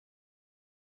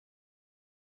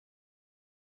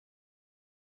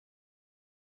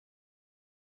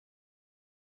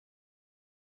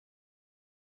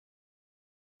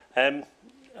A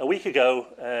week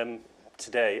ago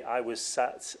today, I was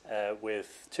sat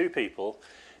with two people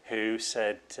who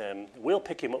said, we'll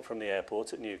pick him up from the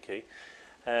airport at Newquay.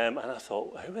 And I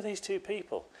thought, who are these two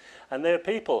people? And they're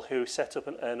people who set up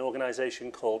an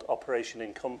organisation called Operation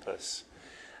Encompass.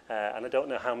 And I don't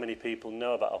know how many people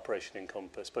know about Operation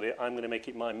Encompass, but I'm going to make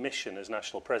it my mission as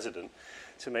National President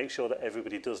to make sure that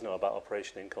everybody does know about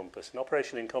Operation Encompass. And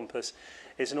Operation Encompass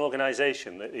is an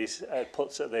organisation that is,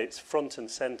 puts at its front and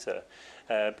centre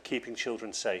keeping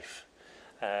children safe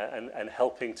and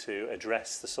helping to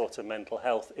address the sort of mental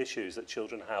health issues that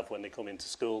children have when they come into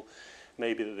school,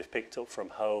 maybe that they've picked up from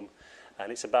home.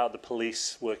 And it's about the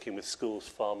police working with schools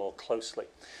far more closely.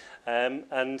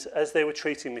 And as they were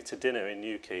treating me to dinner in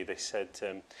Newquay, they said,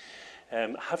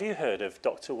 have you heard of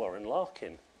Dr. Warren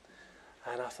Larkin?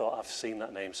 And I thought, I've seen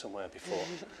that name somewhere before.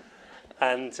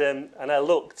 and I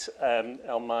looked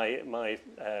on my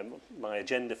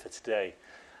agenda for today,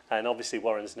 and obviously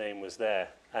Warren's name was there.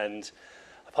 And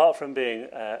apart from being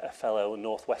a fellow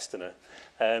Northwesterner,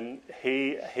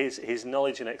 his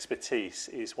knowledge and expertise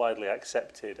is widely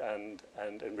accepted and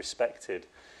respected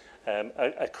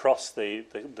across the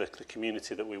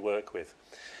community that we work with.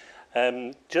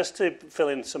 Just to fill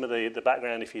in some of the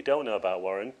background, if you don't know about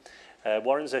Warren,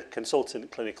 Warren's a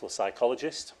consultant clinical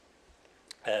psychologist,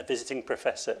 visiting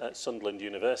professor at Sunderland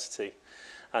University,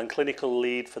 and clinical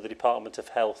lead for the Department of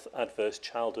Health Adverse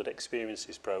Childhood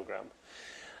Experiences programme.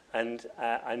 And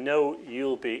I know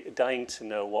you'll be dying to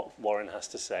know what Warren has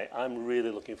to say. I'm really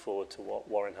looking forward to what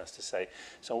Warren has to say.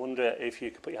 So I wonder if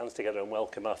you could put your hands together and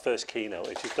welcome our first keynote,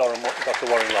 which is Dr.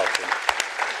 Warren Larkin.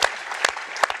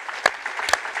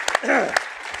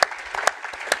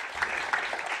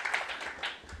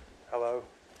 Hello.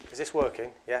 Is this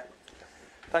working? Yeah.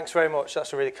 Thanks very much.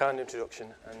 That's a really kind introduction.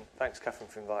 And thanks, Catherine,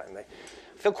 for inviting me.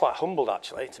 I feel quite humbled,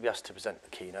 actually, to be asked to present the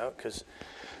keynote, because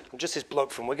I'm just this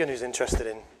bloke from Wigan who's interested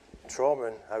in trauma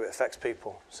and how it affects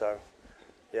people. So,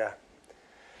 yeah.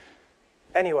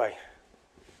 Anyway,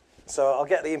 so I'll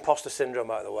get the imposter syndrome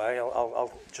out of the way.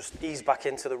 I'll just ease back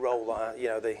into the role that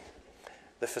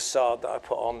the facade that I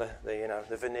put on, the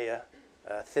veneer,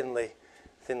 thinly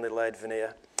laid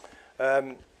veneer.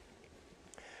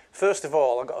 First of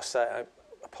all, I've got to say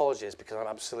apologies because I'm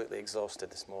absolutely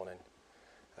exhausted this morning.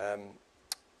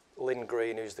 Lynn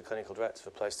Green, who's the clinical director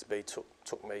for Place2Be,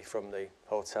 took me from the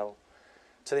hotel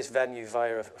to this venue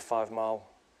via a 5-mile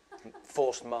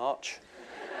forced march.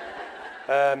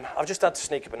 I've just had to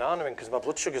sneak a banana in because my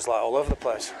blood sugar's like all over the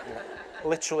place. I'm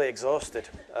literally exhausted.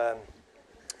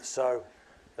 So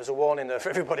there's a warning there for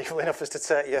everybody who offers to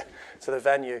take you to the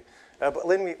venue. But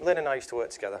Lynn and I used to work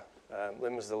together.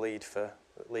 Lynn was the lead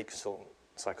consultant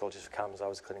psychologist for CAMS. I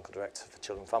was the clinical director for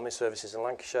Children and Family Services in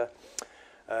Lancashire.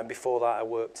 Before that, I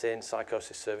worked in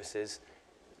psychosis services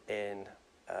in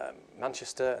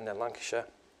Manchester and then Lancashire.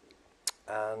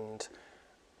 And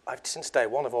since day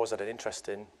one, I've always had an interest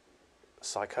in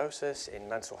psychosis, in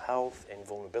mental health, in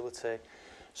vulnerability,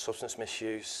 substance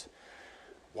misuse,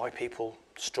 why people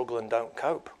struggle and don't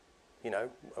cope, and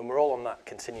we're all on that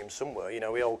continuum somewhere.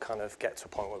 We all kind of get to a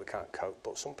point where we can't cope,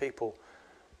 but some people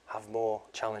have more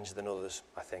challenge than others,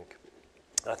 I think.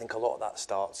 And I think a lot of that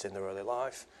starts in their early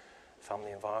life,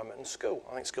 family environment, and school.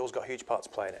 I think school's got a huge part to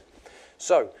play in it.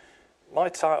 So, my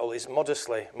title is my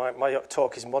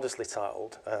talk is modestly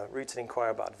titled, Rooted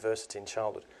Inquiry about Adversity in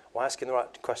Childhood. Why asking the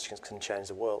right questions can change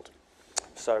the world.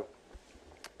 So,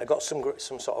 I've got some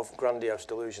sort of grandiose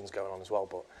delusions going on as well,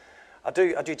 but I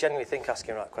do genuinely think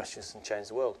asking the right questions can change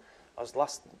the world.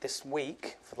 This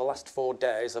week, for the last 4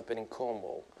 days, I've been in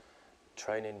Cornwall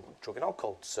training drug and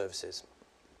alcohol services.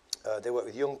 They work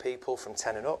with young people from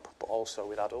 10 and up, but also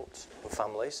with adults and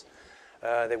families.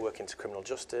 They work into criminal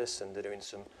justice, and they're doing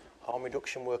some harm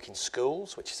reduction work in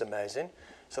schools, which is amazing.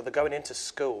 So they're going into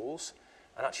schools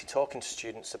and actually talking to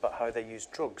students about how they use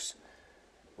drugs,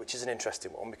 which is an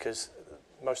interesting one because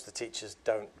most of the teachers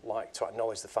don't like to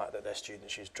acknowledge the fact that their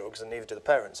students use drugs, and neither do the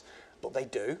parents. But they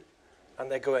do,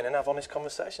 and they go in and have honest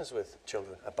conversations with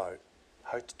children about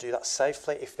how to do that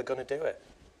safely if they're going to do it.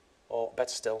 Or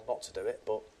better still, not to do it,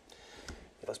 but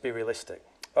let's be realistic.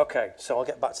 Okay, so I'll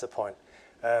get back to the point.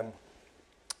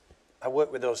 I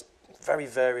work with those very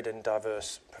varied and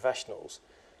diverse professionals,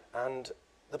 and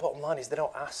the bottom line is they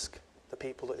don't ask the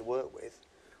people that they work with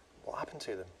what happened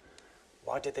to them.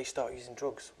 Why did they start using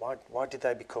drugs? Why did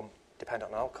they become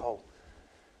dependent on alcohol?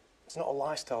 It's not a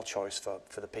lifestyle choice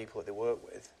for the people that they work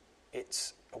with.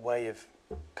 It's a way of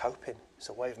coping. It's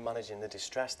a way of managing the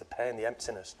distress, the pain, the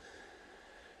emptiness.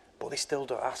 But they still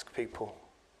don't ask people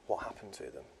what happened to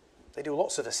them. They do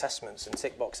lots of assessments and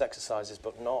tick box exercises,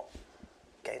 but not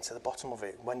getting to the bottom of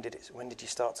it. When did you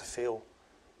start to feel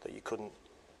that you couldn't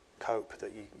cope,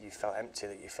 that you felt empty,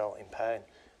 that you felt in pain?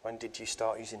 When did you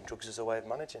start using drugs as a way of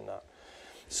managing that?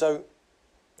 So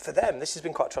for them, this has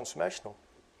been quite transformational.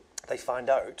 They find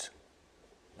out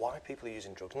why people are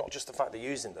using drugs, not just the fact they're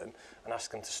using them and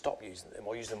ask them to stop using them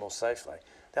or use them more safely.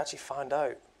 They actually find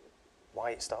out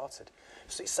why it started.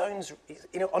 So it sounds,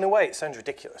 in a way it sounds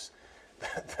ridiculous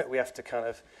that we have to kind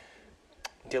of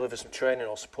deliver some training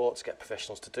or support to get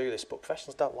professionals to do this, but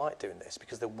professionals don't like doing this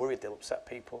because they're worried they'll upset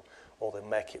people, or they'll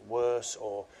make it worse,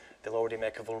 or they'll already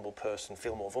make a vulnerable person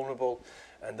feel more vulnerable.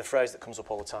 And the phrase that comes up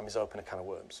all the time is open a can of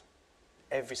worms.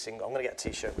 I'm going to get a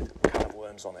t-shirt with a can of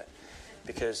worms on it,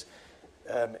 because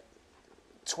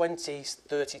 20,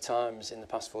 30 times in the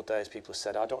past 4 days people have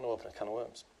said, I don't want to open a can of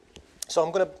worms. So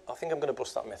I think I'm going to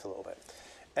bust that myth a little bit.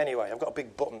 Anyway, I've got a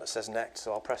big button that says next,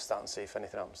 so I'll press that and see if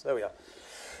anything happens. There we are.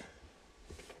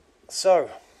 So,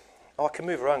 I can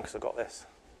move around because I've got this.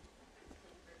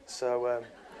 So,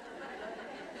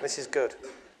 this is good.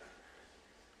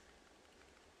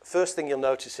 First thing you'll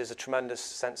notice is a tremendous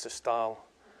sense of style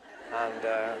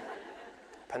and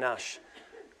panache.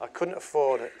 I couldn't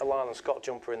afford a Larkin Scott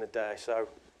jumper in the day, so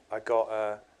I got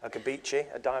a Gabici,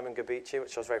 a diamond Gabici,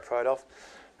 which I was very proud of.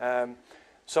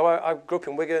 So I grew up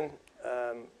in Wigan,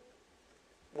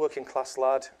 working class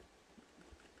lad,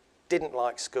 didn't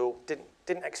like school,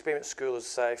 didn't experience school as a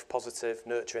safe, positive,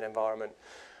 nurturing environment.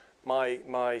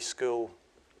 My school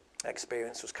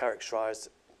experience was characterised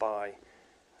by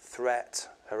threat,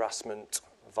 harassment,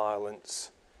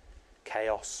 violence,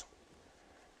 chaos,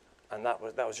 and that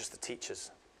was just the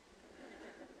teachers.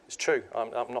 It's true.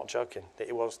 I'm not joking.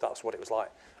 That's what it was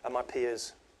like, and my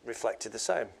peers reflected the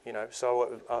same.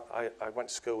 So I went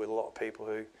to school with a lot of people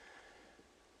who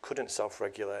couldn't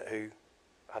self-regulate, who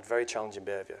had very challenging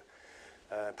behaviour.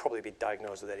 Probably be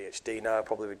diagnosed with ADHD now.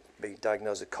 Probably be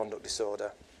diagnosed with conduct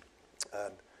disorder.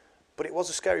 But it was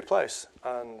a scary place,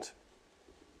 and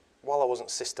while I wasn't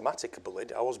systematically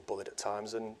bullied, I was bullied at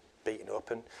times and beaten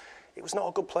up, and it was not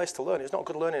a good place to learn. It was not a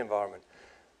good learning environment.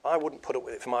 I wouldn't put up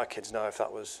with it for my kids now if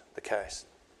that was the case.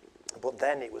 But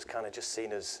then it was kind of just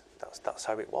seen as that's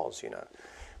how it was,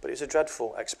 But it was a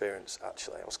dreadful experience,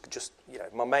 actually. I was just,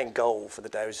 my main goal for the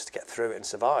day was just to get through it and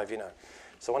survive,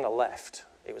 So when I left,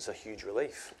 it was a huge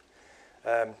relief.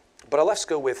 But I left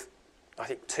school with, I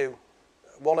think,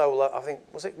 one O-level,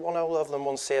 was it one O-level and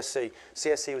one CSC?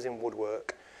 CSC was in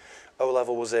woodwork.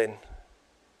 O-level was in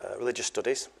religious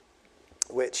studies,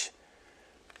 which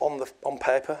on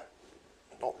paper,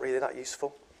 not really that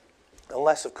useful.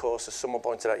 Unless, of course, as someone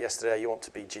pointed out yesterday, you want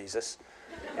to be Jesus,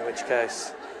 in which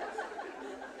case,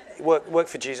 work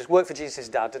for Jesus. Work for Jesus'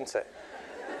 dad, didn't it?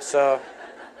 So,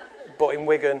 but in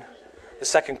Wigan, the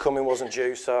second coming wasn't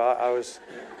due, so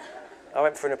I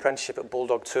went for an apprenticeship at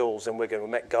Bulldog Tools in Wigan. We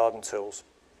make garden tools,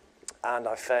 and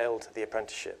I failed the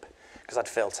apprenticeship because I'd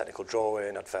failed technical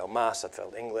drawing, I'd failed maths, I'd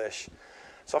failed English.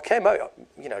 So I came out,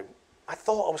 I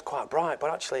thought I was quite bright,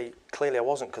 but actually, clearly I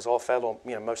wasn't, because I failed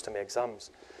on most of my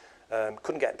exams.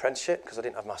 Couldn't get an apprenticeship because I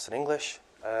didn't have maths and English.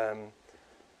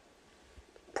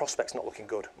 Prospects not looking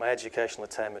good. My educational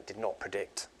attainment did not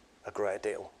predict a great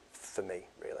deal for me,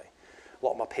 really. A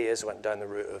lot of my peers went down the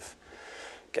route of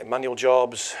getting manual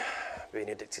jobs, being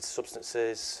addicted to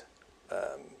substances,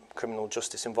 criminal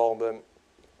justice involvement.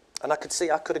 And I could see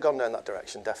I could have gone down that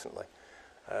direction, definitely.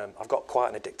 I've got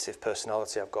quite an addictive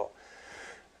personality.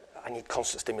 I need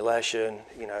constant stimulation.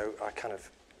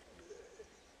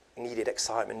 I needed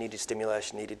excitement, needed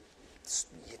stimulation,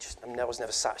 I was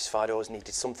never satisfied. I always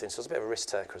needed something. So I was a bit of a risk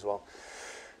taker as well.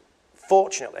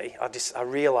 Fortunately, I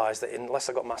realised that unless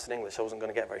I got maths and English, I wasn't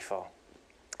going to get very far.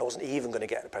 I wasn't even going to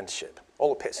get an apprenticeship. All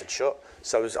the pits had shut,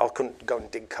 so I couldn't go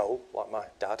and dig coal like my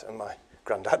dad and my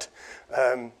granddad.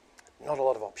 Not a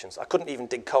lot of options. I couldn't even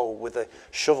dig coal with the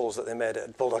shovels that they made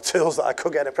at Bulldog Tools that I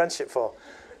could get an apprenticeship for.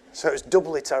 So it was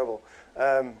doubly terrible.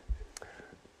 So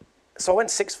I went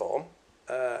sixth form.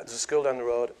 There's a school down the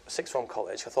road, sixth form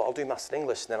college. I thought I'll do maths and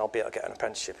English, and then I'll be able to get an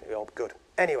apprenticeship. It'll be all good.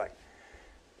 Anyway,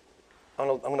 I'm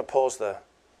going to pause there.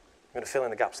 I'm going to fill in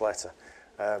the gaps later.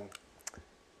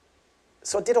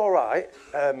 So I did all right.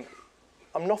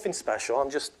 I'm nothing special.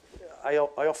 I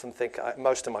often think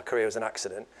most of my career was an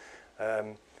accident.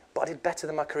 But I did better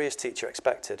than my careers teacher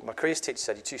expected. My careers teacher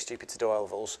said, you're too stupid to do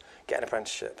O-levels, get an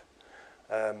apprenticeship.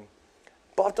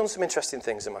 But I've done some interesting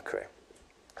things in my career.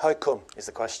 How come is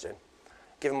the question.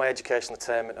 Given my educational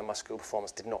attainment and my school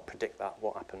performance did not predict that,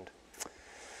 what happened?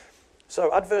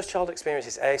 So, adverse child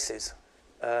experiences, ACEs.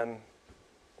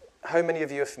 How many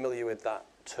of you are familiar with that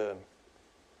term?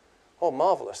 Oh,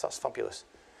 marvellous, that's fabulous.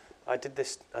 I did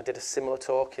a similar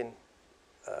talk in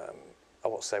I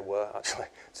won't say were actually,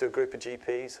 to a group of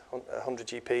GPs, 100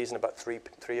 GPs, and about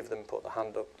three of them put their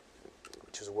hand up,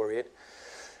 which was worrying.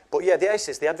 But yeah, the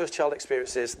ACEs, the adverse child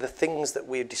experiences, the things that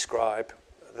we describe,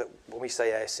 that when we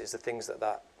say ACEs, the things that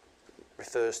that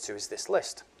refers to is this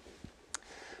list.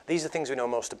 These are things we know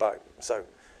most about. So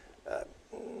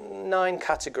 9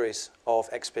 categories of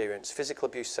experience: physical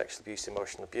abuse, sexual abuse,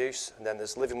 emotional abuse, and then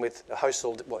there's living with a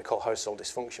household, what they call household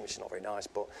dysfunction, which is not very nice,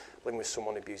 but living with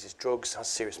someone who abuses drugs, has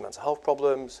serious mental health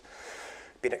problems,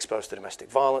 being exposed to domestic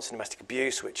violence and domestic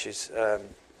abuse, which is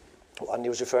what Andy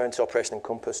was referring to. Operation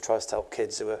Encompass tries to help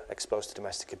kids who are exposed to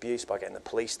domestic abuse by getting the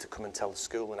police to come and tell the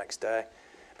school the next day,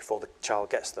 before the child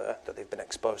gets there, that they've been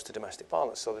exposed to domestic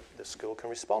violence, so that the school can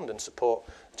respond and support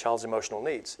the child's emotional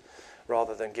needs,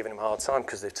 rather than giving them a hard time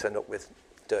because they've turned up with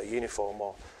dirty uniform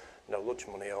or no lunch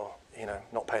money, or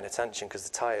not paying attention because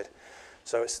they're tired.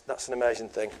 So that's an amazing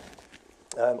thing.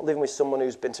 Living with someone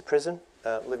who's been to prison,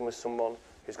 living with someone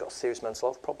who's got a serious mental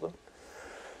health problem,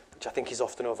 which I think is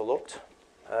often overlooked.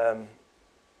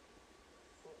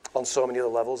 On so many other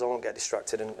levels, I won't get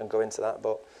distracted and go into that,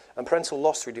 and parental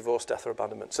loss through divorce, death, or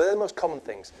abandonment. So they're the most common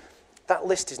things. That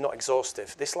list is not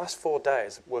exhaustive. This last 4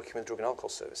 days working with drug and alcohol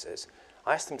services,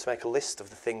 I asked them to make a list of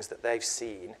the things that they've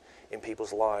seen in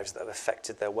people's lives that have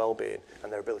affected their well-being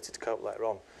and their ability to cope later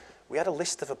on. We had a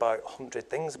list of about 100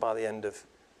 things by the end of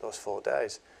those 4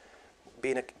 days.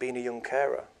 Being a young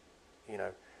carer,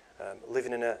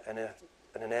 living in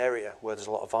an area where there's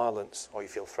a lot of violence or you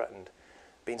feel threatened,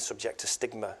 being subject to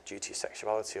stigma due to your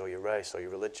sexuality or your race or your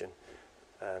religion,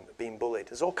 being bullied.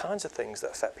 There's all kinds of things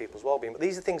that affect people's well-being, but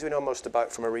these are things we know most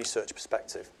about from a research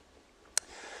perspective.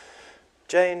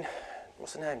 Jane,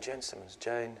 what's her name? Jane Simmons.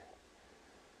 Jane,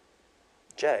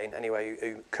 anyway,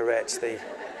 who creates the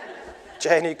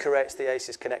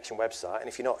ACEs Connection website. And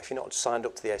if you're not signed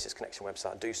up to the ACEs Connection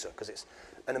website, do so, because it's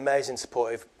an amazing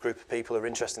supportive group of people who are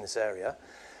interested in this area.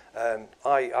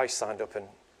 I signed up and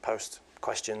post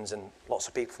questions, and lots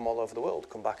of people from all over the world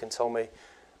come back and tell me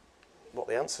what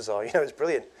the answers are. It's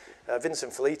brilliant.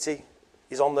 Vincent Felitti,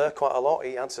 he's on there quite a lot.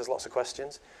 He answers lots of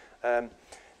questions.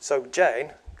 So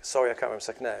Jane, sorry I can't remember her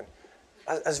second name,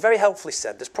 has very helpfully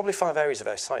said there's probably 5 areas of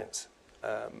our science.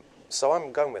 So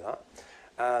I'm going with that,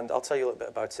 and I'll tell you a little bit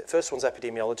about it. First one's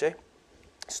epidemiology,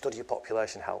 study of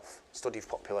population health, study of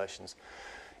populations.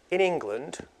 In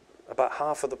England, about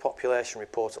half of the population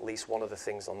report at least one of the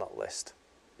things on that list.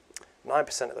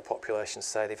 9% of the population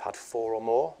say they've had 4 or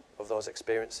more of those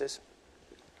experiences.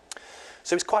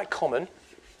 So it's quite common.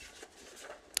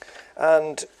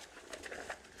 And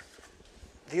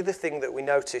the other thing that we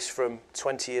notice from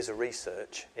 20 years of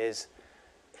research is,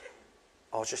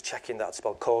 I was just checking that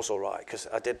spelled causal right, because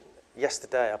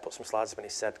yesterday I put some slides up and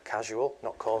it said casual,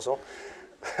 not causal.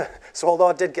 So although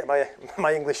I did get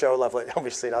my English O level, it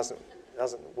obviously hasn't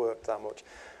worked that much.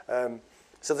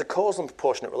 So the causal and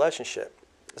proportionate relationship,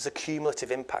 there's a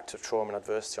cumulative impact of trauma and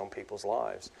adversity on people's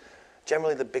lives.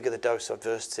 Generally, the bigger the dose of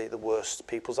adversity, the worse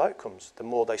people's outcomes, the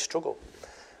more they struggle.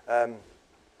 And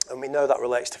we know that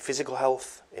relates to physical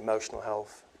health, emotional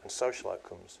health, and social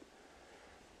outcomes.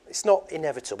 It's not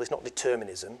inevitable, it's not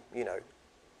determinism.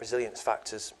 Resilience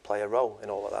factors play a role in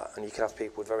all of that. And you can have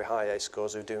people with very high ACE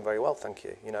scores who are doing very well, thank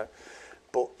you.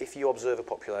 But if you observe a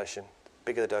population, the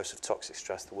bigger the dose of toxic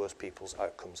stress, the worse people's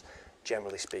outcomes,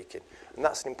 generally speaking. And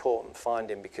that's an important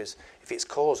finding, because if it's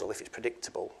causal, if it's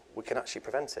predictable, we can actually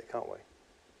prevent it, can't we?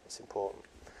 It's important.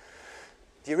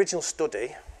 The original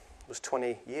study was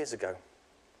 20 years ago.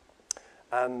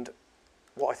 And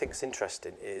what I think is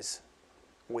interesting is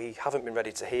we haven't been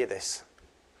ready to hear this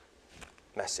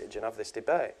message and have this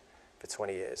debate for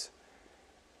 20 years.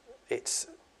 It's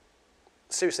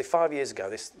seriously, 5 years ago,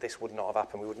 this would not have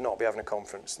happened. We would not be having a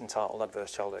conference entitled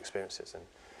Adverse Childhood Experiences, and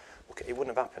look, it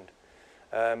wouldn't have happened.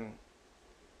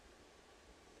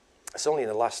 It's only in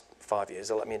the last 5 years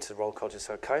they let me into the Royal College of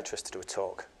Psychiatrists to do a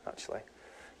talk, actually.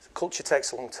 So culture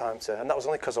takes a long time and that was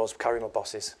only because I was carrying my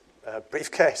boss's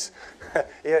briefcase.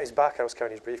 He hurt his back, I was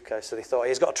carrying his briefcase, so they thought,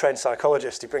 he's got a trained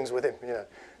psychologist he brings with him, to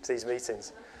these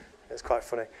meetings. It's quite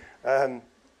funny.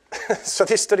 So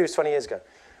this study was 20 years ago,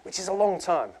 which is a long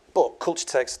time, but culture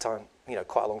takes time,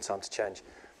 quite a long time to change.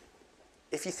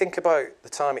 If you think about the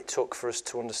time it took for us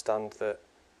to understand that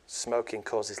smoking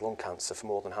causes lung cancer for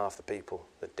more than half the people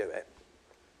that do it,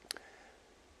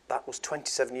 that was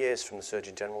 27 years from the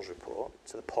Surgeon General's report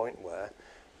to the point where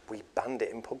we banned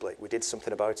it in public. We did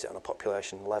something about it on a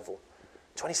population level.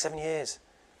 27 years.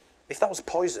 If that was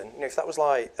poison, if that was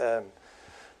like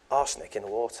arsenic in the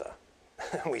water,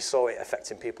 and we saw it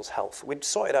affecting people's health, we'd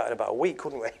sort it out in about a week,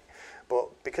 wouldn't we? But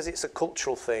because it's a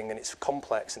cultural thing and it's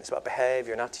complex and it's about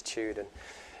behaviour and attitude, and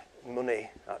money,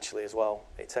 actually, as well.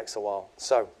 It takes a while.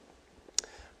 So,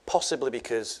 possibly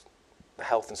because the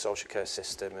health and social care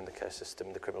system and the care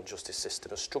system, the criminal justice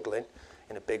system are struggling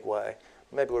in a big way.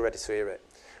 Maybe we're ready to hear it.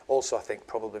 Also, I think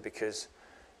probably because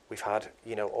we've had,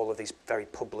 you know, all of these very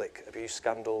public abuse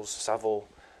scandals, Savile,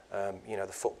 you know,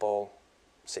 the football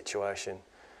situation,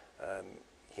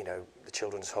 you know, the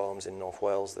children's homes in North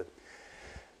Wales, the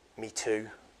Me Too.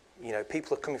 You know,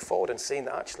 people are coming forward and seeing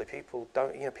that actually people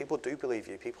don't, you know, people do believe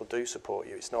you, people do support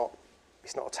you. It's not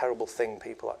a terrible thing.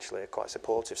 People actually are quite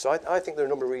supportive. So I think there are a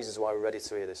number of reasons why we're ready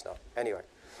to hear this now. Anyway,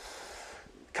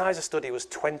 Kaiser study was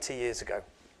 20 years ago,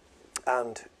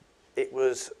 and it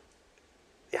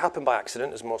happened by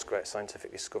accident, as most great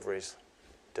scientific discoveries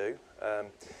do.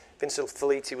 Vincent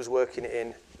Felitti was working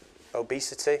in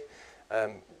obesity.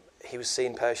 He was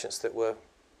seeing patients that were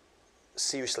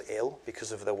seriously ill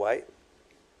because of their weight.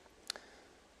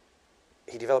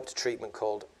 He developed a treatment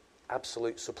called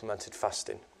absolute supplemented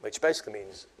fasting, which basically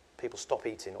means people stop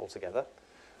eating altogether,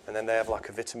 and then they have like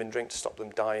a vitamin drink to stop them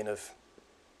dying of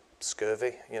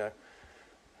scurvy, you know.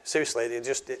 Seriously,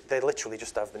 they literally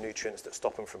just have the nutrients that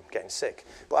stop them from getting sick.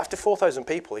 But after 4,000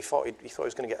 people, he thought he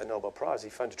was going to get a Nobel Prize. He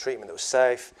found a treatment that was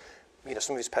safe. You know,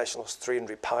 some of his patients lost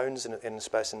 300 pounds in the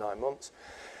space of 9 months.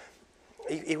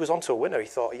 He was onto a winner. He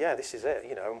thought, yeah, this is it.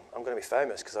 You know, I'm going to be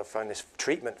famous because I've found this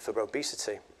treatment for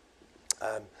obesity.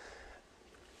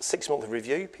 6-month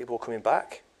review, people were coming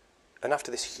back, and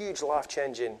after this huge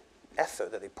life-changing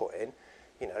effort that they put in,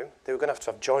 you know, they were going to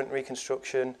have joint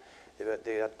reconstruction.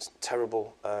 They had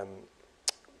terrible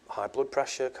high blood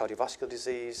pressure, cardiovascular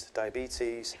disease,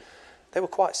 diabetes. They were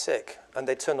quite sick, and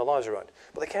they'd turned their lives around.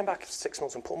 But they came back after 6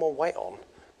 months and put more weight on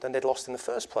than they'd lost in the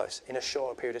first place in a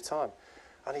shorter period of time.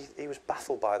 And he was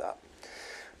baffled by that.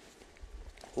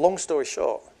 Long story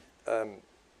short,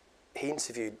 he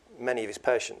interviewed many of his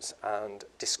patients and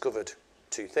discovered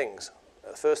 2 things.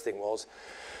 The first thing was,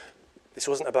 this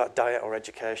wasn't about diet or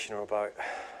education or about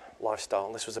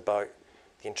lifestyle. This was about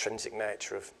the intrinsic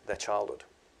nature of their childhood.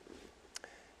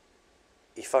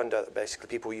 He found out that basically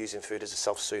people were using food as a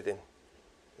self-soothing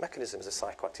mechanism, as a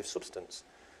psychoactive substance.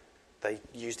 They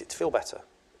used it to feel better,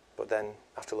 but then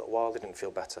after a little while they didn't feel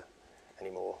better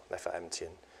anymore. They felt empty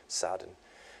and sad and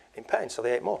in pain, so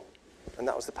they ate more. And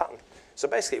that was the pattern. So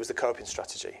basically it was the coping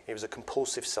strategy. It was a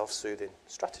compulsive self-soothing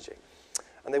strategy.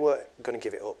 And they weren't going to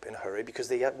give it up in a hurry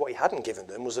because what he hadn't given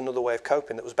them was another way of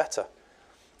coping that was better.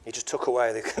 He just took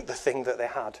away the thing that they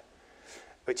had,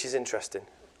 which is interesting.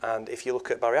 And if you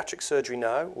look at bariatric surgery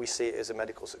now, we see it as a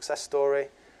medical success story.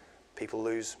 People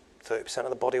lose 30% of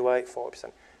the body weight,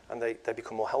 40%, and they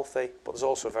become more healthy. But there's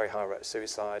also a very high rate of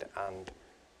suicide, and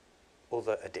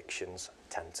other addictions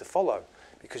tend to follow.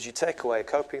 Because you take away a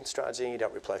coping strategy and you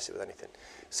don't replace it with anything.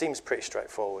 Seems pretty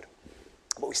straightforward.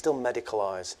 But we still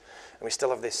medicalise, and we still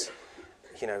have this,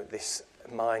 you know, this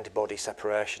mind-body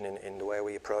separation in the way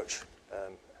we approach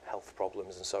health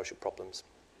problems and social problems.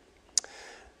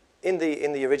 In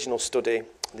the original study,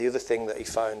 the other thing that he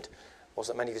found was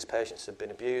that many of his patients had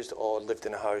been abused or lived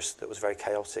in a house that was very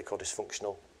chaotic or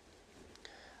dysfunctional.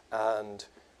 And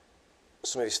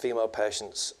some of his female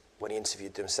patients, when he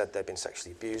interviewed them, said they'd been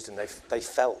sexually abused, and they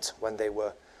felt when they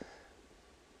were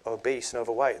obese and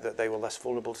overweight that they were less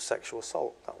vulnerable to sexual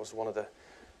assault. That was one of the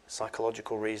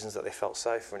psychological reasons that they felt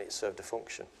safer, and it served a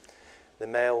function.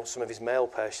 Some of his male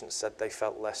patients said they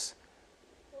felt less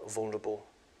vulnerable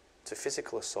to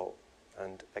physical assault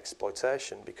and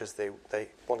exploitation because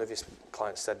one of his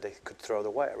clients said they could throw the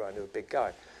weight around to a big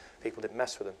guy. People didn't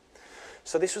mess with them.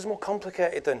 So this was more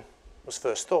complicated than was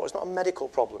first thought. It's not a medical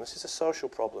problem. This is a social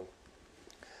problem.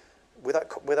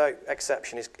 Without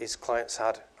exception, his clients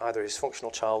had either a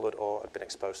dysfunctional childhood or had been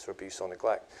exposed to abuse or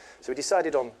neglect. So we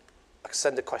decided on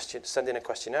sending a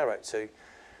questionnaire out to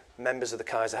members of the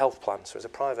Kaiser Health Plan. So it was a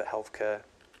private healthcare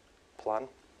plan.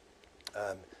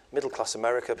 Middle-class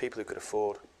America, people who could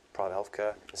afford private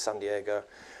healthcare in San Diego.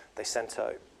 They sent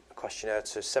out a questionnaire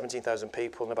to 17,000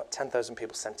 people, and about 10,000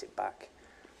 people sent it back.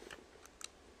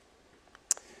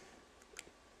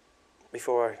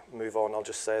 Before I move on, I'll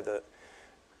just say that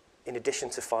in addition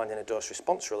to finding a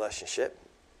dose-response relationship,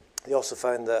 they also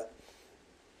found that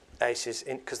ACEs,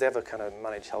 because they have a kind of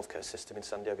managed healthcare system in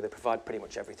San Diego, they provide pretty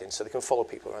much everything, so they can follow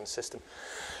people around the system.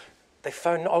 They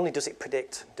found not only does it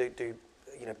predict,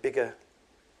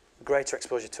 greater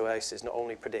exposure to ACEs not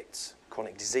only predicts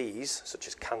chronic disease, such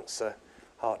as cancer,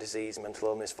 heart disease, mental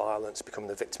illness, violence, becoming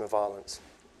the victim of violence,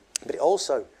 but it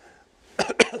also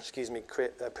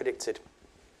predicted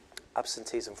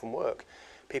absenteeism from work.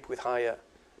 People with higher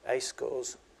ACE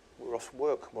scores were off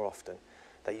work more often.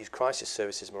 They used crisis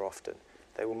services more often.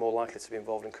 They were more likely to be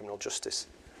involved in criminal justice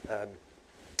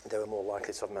they were more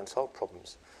likely to have mental health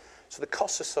problems. So the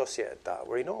costs associated with that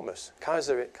were enormous.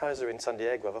 Kaiser in San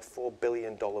Diego have a $4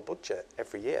 billion budget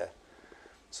every year.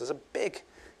 So there's a big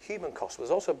human cost, but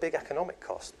there's also a big economic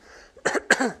cost.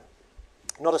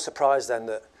 Not a surprise then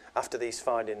that after these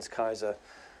findings, Kaiser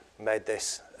made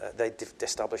this, they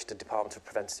established a Department of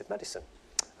Preventative Medicine,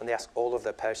 and they ask all of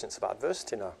their patients about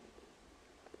adversity now.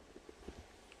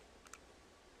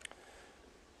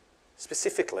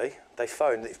 Specifically, they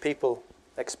found that if people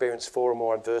experienced 4 or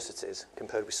more adversities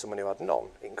compared with someone who had none,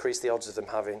 it increased the odds of them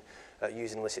having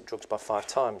using illicit drugs by 5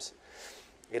 times.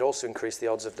 It also increased the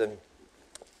odds of them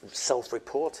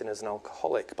self-reporting as an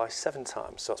alcoholic by 7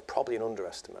 times, so it's probably an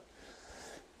underestimate.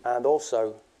 And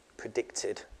also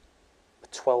predicted a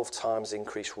 12 times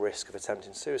increased risk of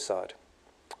attempting suicide.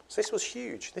 So this was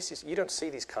huge. You don't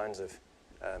see these kinds of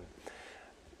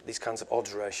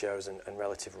odds ratios and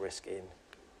relative risk in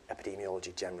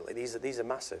epidemiology generally. These are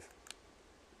massive.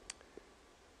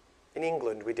 In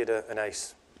England, we did an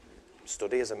ACE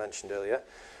study, as I mentioned earlier,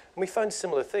 and we found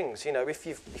similar things. You know, if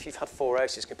you've had 4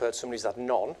 ACEs compared to somebody who's had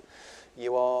none,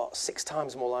 you are 6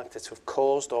 times more likely to have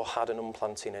caused or had an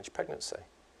unplanned teenage pregnancy,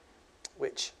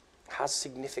 which has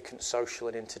significant social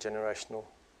and intergenerational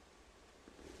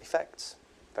effects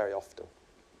very often.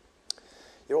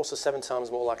 You're also 7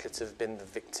 times more likely to have been the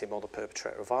victim or the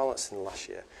perpetrator of violence in the last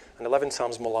year, and 11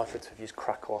 times more likely to have used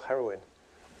crack or heroin,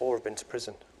 or have been to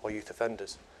prison or youth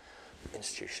offenders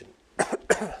institution.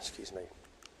 Excuse me.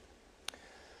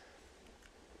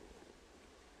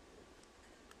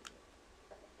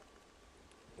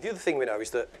 The other thing we know is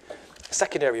that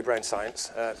secondary brain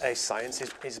science, ACE science,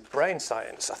 is brain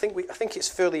science. I think it's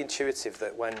fairly intuitive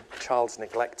that when a child's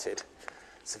neglected,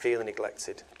 severely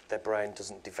neglected, their brain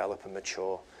doesn't develop and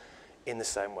mature in the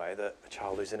same way that a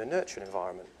child who's in a nurturing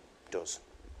environment does.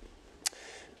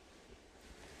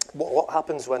 What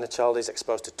happens when a child is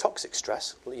exposed to toxic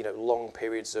stress, you know, long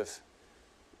periods of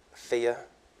fear,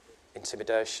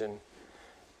 intimidation,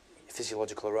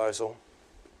 physiological arousal,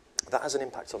 that has an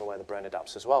impact on the way the brain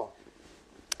adapts as well.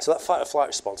 So that fight or flight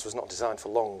response was not designed for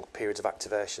long periods of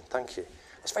activation. Thank you.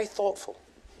 That's very thoughtful.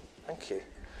 Thank you.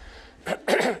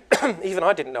 Even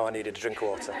I didn't know I needed a drink of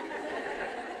water.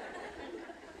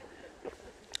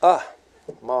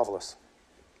 Marvellous.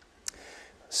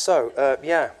 So,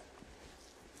 yeah.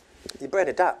 Your brain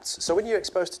adapts. So when you're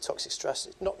exposed to toxic stress,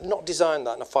 it's not designed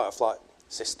that in a fight or flight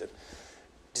system.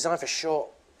 Designed for short,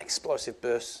 explosive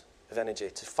bursts of energy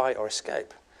to fight or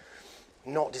escape.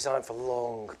 Not designed for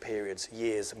long periods,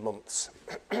 years, months.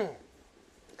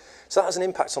 So that has an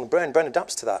impact on the brain. The brain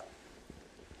adapts to that.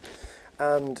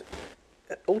 And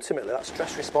ultimately, that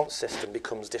stress response system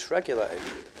becomes dysregulated.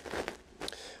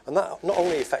 And that not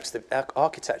only affects the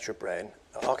architecture of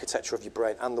your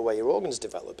brain and the way your organs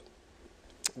develop,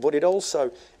 but it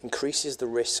also increases the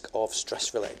risk of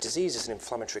stress-related diseases and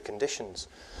inflammatory conditions.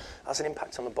 That's an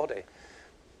impact on the body.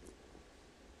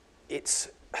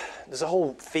 There's a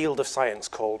whole field of science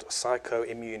called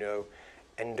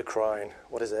psychoimmunoendocrine.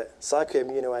 What is it?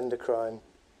 Psychoimmunoendocrine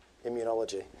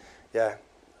immunology. Yeah,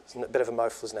 it's a bit of a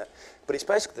mouthful, isn't it? But it's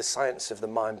basically the science of the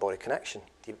mind-body connection,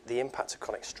 the impact of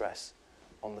chronic stress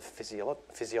on the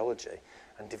physiology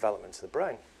and development of the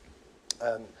brain.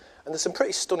 And there's some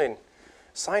pretty stunning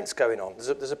science going on.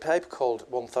 There's a paper called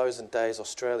 1000 Days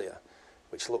Australia,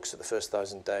 which looks at the first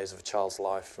 1000 days of a child's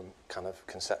life from kind of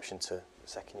conception to the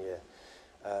 2nd year.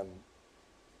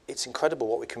 It's incredible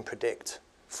what we can predict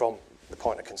from the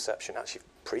point of conception, actually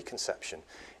preconception,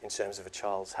 in terms of a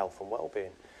child's health and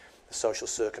well-being. The social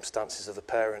circumstances of the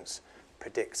parents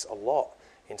predicts a lot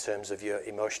in terms of your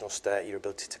emotional state, your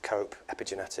ability to cope,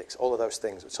 epigenetics, all of those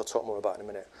things, which I'll talk more about in a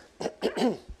minute.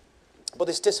 But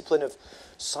this discipline of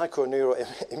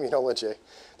psychoneuroimmunology,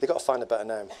 they've got to find a better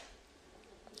name.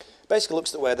 Basically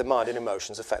looks at the way the mind and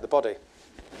emotions affect the body.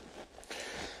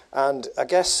 And I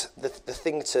guess the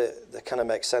thing that kind of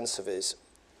makes sense of is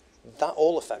that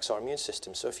all affects our immune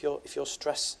system. So if your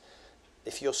stress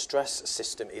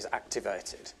system is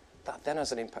activated, that then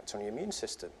has an impact on your immune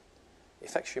system. It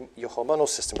affects your hormonal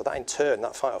system, but that in turn,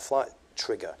 that fight or flight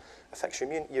trigger, affects your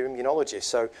immunology.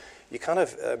 So you kind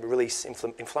of release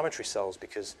inflammatory cells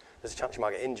because there's a chance you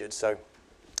might get injured, so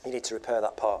you need to repair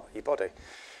that part of your body.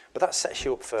 But that sets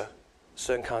you up for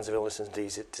certain kinds of illnesses and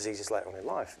diseases later on in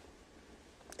life.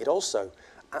 It also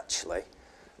actually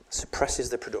suppresses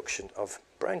the production of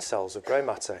brain cells, of grey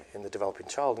matter in the developing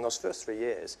child. In those first 3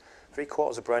 years,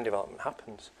 3/4 of brain development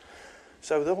happens.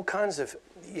 So there are all kinds of,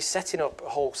 you're setting up a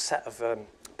whole set of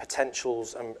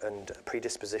potentials and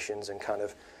predispositions and kind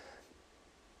of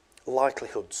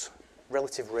likelihoods,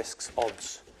 relative risks,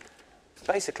 odds.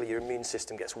 Basically, your immune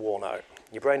system gets worn out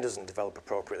your brain doesn't develop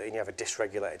appropriately, and you have a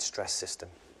dysregulated stress system.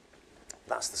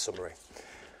 That's the summary.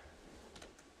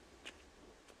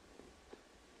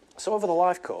 So over the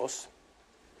life course,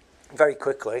 very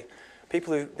quickly,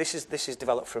 people who, this is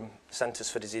developed from Centres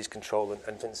for Disease Control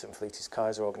and Vincent Felitis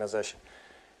Kaiser organisation.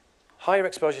 Higher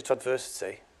exposure to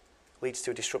adversity leads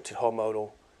to a disrupted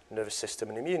hormonal, nervous system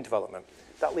and immune development.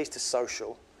 That leads to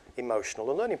social, emotional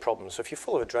and learning problems. So if you're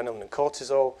full of adrenaline and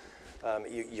cortisol,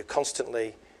 you're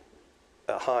constantly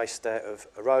at a high state of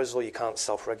arousal, you can't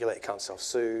self-regulate, you can't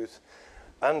self-soothe.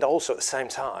 And also at the same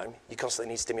time, you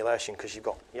constantly need stimulation because you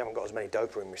haven't got as many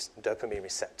dopamine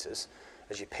receptors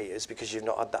as your peers because you've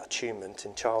not had that attunement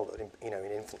in childhood, in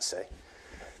infancy.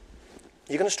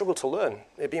 You're going to struggle to learn.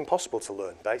 It'd be impossible to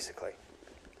learn, basically.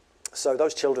 So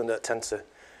those children that tend to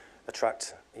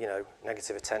attract,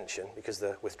 negative attention because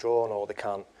they're withdrawn or they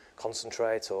can't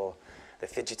concentrate or they're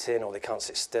fidgeting or they can't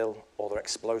sit still or they're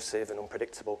explosive and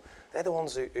unpredictable, they're the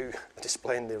ones who are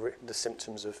displaying the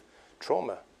symptoms of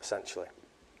trauma, essentially.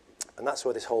 And that's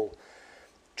where this whole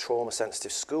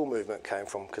trauma-sensitive school movement came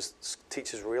from, because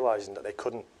teachers were realising that they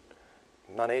couldn't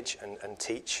manage and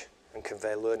teach and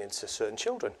convey learning to certain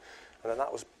children. And then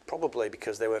that was probably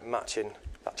because they weren't matching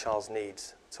that child's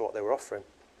needs to what they were offering.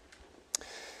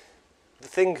 The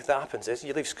thing that happens is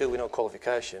you leave school with no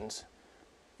qualifications,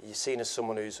 you're seen as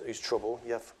someone who's trouble,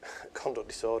 you have conduct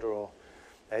disorder or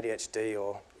ADHD,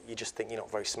 or you just think you're not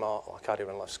very smart, like I did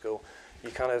when I left school. You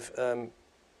kind of,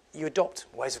 you adopt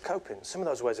ways of coping. Some of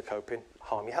those ways of coping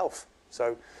harm your health.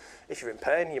 So if you're in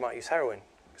pain, you might use heroin.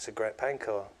 It's a great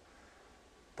painkiller,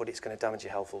 but it's going to damage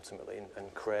your health ultimately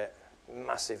and create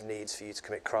massive needs for you to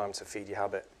commit crime to feed your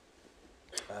habit.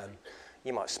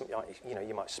 You might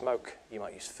smoke, you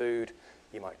might use food,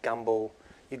 you might gamble.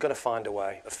 You've got to find a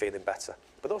way of feeling better.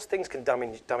 But those things can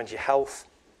damage your health,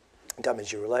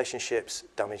 damage your relationships,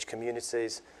 damage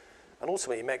communities, and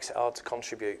ultimately it makes it hard to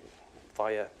contribute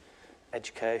via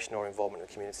education or involvement in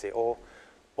the community or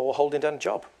holding down a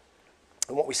job.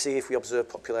 And what we see if we observe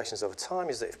populations over time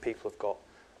is that if people have got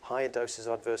higher doses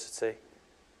of adversity,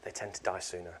 they tend to die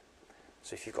sooner.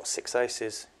 So if you've got 6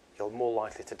 ACEs, you're more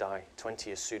likely to die 20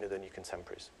 years sooner than your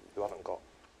contemporaries who haven't got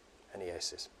any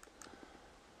ACEs.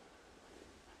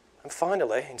 And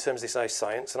finally, in terms of this ACE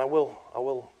science, and I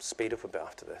will speed up a bit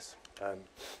after this,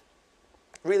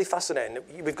 really fascinating.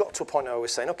 We've got to a point now where we're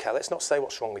saying, okay, let's not say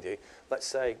what's wrong with you. Let's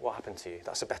say what happened to you.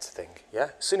 That's a better thing, yeah?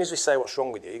 As soon as we say what's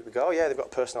wrong with you, we go, oh yeah, they've got a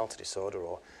personality disorder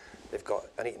or they've got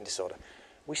an eating disorder.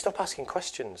 We stop asking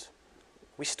questions.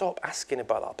 We stop asking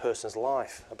about that person's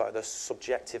life, about their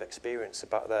subjective experience,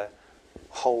 about their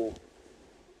whole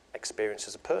experience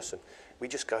as a person. We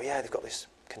just go, yeah, they've got this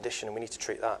condition and we need to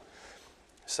treat that.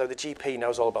 So the GP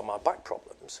knows all about my back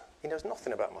problems. He knows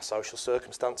nothing about my social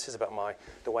circumstances, about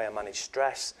the way I manage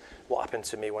stress, what happened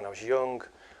to me when I was young,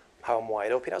 how I'm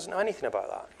wired up. He doesn't know anything about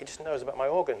that. He just knows about my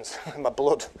organs, my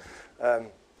blood.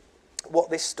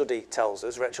 What this study tells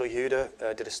us, Rachel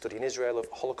Yehuda did a study in Israel of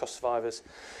Holocaust survivors,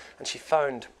 and she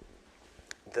found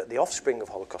that the offspring of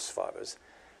Holocaust survivors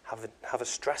have a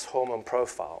stress hormone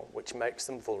profile which makes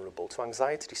them vulnerable to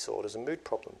anxiety disorders and mood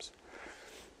problems.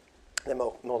 They're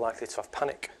more likely to have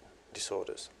panic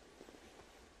disorders.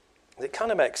 It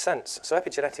kind of makes sense. So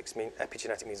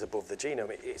epigenetic means above the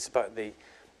genome. It's about the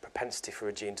propensity for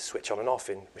a gene to switch on and off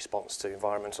in response to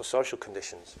environmental or social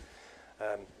conditions.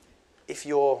 If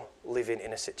you're living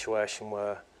in a situation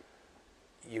where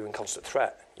you're in constant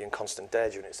threat, you're in constant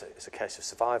danger, and it's a case of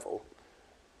survival,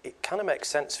 it kind of makes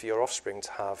sense for your offspring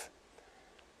to have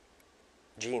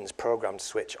genes programmed to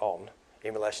switch on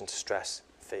in relation to stress,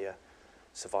 fear,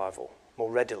 survival more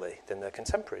readily than their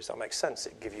contemporaries. That makes sense.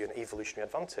 It gives you an evolutionary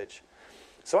advantage.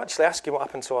 So actually asking what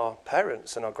happened to our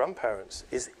parents and our grandparents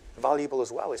is valuable as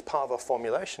well. It's part of our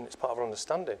formulation. It's part of our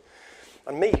understanding.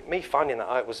 And me finding that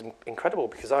out was incredible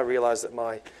because I realised that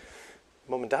my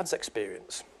mum and dad's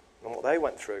experience and what they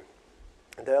went through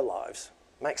in their lives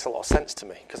makes a lot of sense to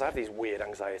me because I have these weird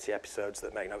anxiety episodes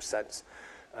that make no sense.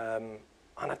 And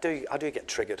I do get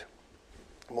triggered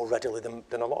more readily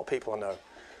than a lot of people I know.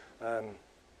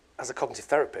 As a cognitive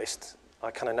therapist,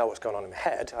 I kind of know what's going on in my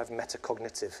head. I have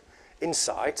metacognitive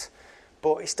insight,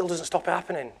 but it still doesn't stop it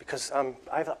happening because I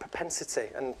have that propensity.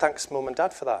 And thanks, Mum and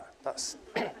Dad, for that.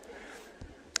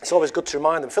 It's always good to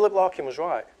remind them. Philip Larkin was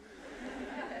right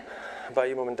about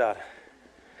your Mum and Dad.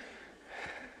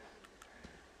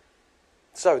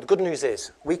 So the good news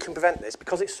is we can prevent this.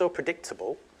 Because it's so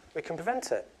predictable, we can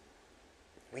prevent it.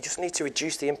 We just need to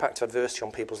reduce the impact of adversity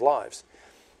on people's lives.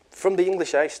 From the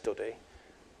English ACE study,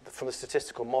 from the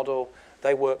statistical model,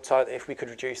 they worked out that if we could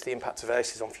reduce the impact of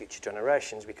ACEs on future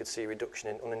generations, we could see a reduction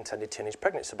in unintended teenage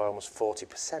pregnancy by almost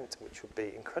 40%, which would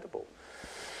be incredible.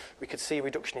 We could see a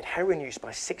reduction in heroin use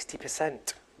by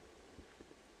 60%.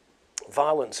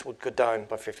 Violence would go down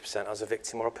by 50% as a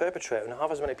victim or a perpetrator, and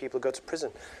half as many people go to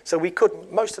prison. So we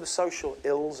could, most of the social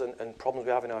ills and problems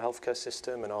we have in our healthcare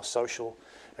system and our social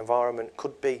environment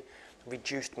could be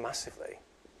reduced massively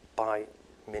by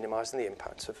minimising the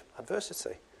impact of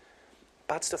adversity.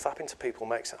 Bad stuff happening to people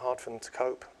makes it hard for them to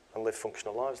cope and live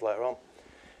functional lives later on.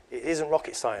 It isn't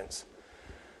rocket science.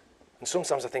 And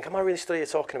sometimes I think, am I really studying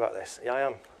talking about this? Yeah, I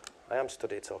am. I am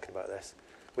studying talking about this,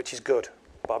 which is good.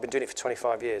 But I've been doing it for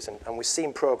 25 years, and we're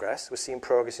seeing progress. We're seeing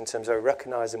progress in terms of we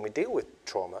recognise and we deal with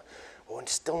trauma, but we're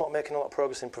still not making a lot of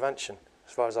progress in prevention,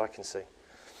 as far as I can see.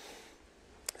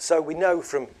 So we know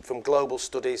from global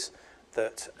studies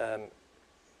that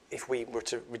if we were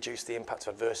to reduce the impact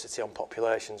of adversity on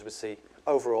populations, we'd see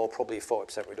overall probably a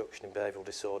 40% reduction in behavioural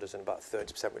disorders and about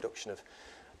 30% reduction of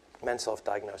mental health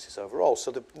diagnosis overall.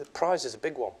 So the prize is a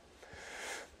big one.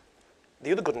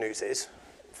 The other good news is,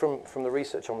 from the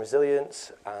research on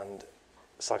resilience and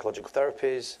psychological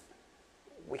therapies,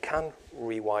 we can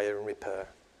rewire and repair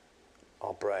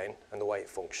our brain and the way it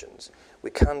functions. We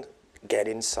can get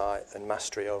insight and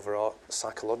mastery over our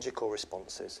psychological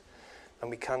responses,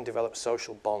 and we can develop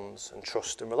social bonds and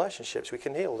trust and relationships. We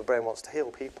can heal. The brain wants to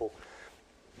heal. People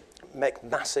make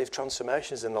massive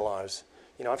transformations in their lives.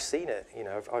 You know, I've seen it. You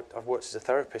know, I've worked as a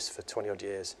therapist for 20 odd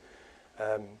years.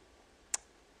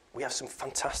 We have some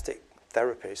fantastic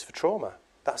therapies for trauma.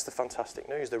 That's the fantastic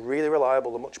news. They're really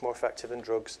reliable, they're much more effective than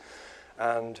drugs,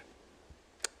 and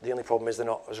the only problem is they're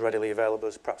not as readily available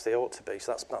as perhaps they ought to be,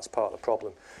 so that's part of the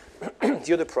problem.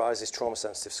 The other prize is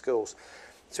trauma-sensitive schools.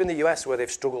 So in the US, where they've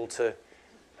struggled to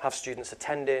have students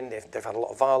attending, they've had a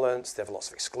lot of violence, they have lots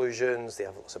of exclusions, they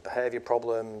have lots of behaviour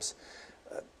problems,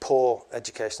 poor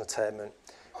educational attainment,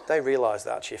 they realised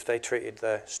that actually if they treated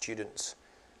their students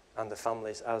and the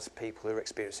families as people who are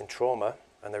experiencing trauma,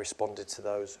 and they responded to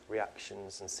those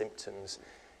reactions and symptoms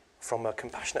from a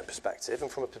compassionate perspective and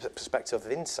from a perspective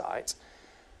of insight,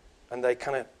 and they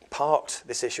kind of parked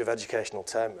this issue of educational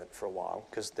attainment for a while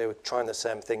because they were trying the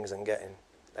same things and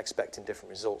expecting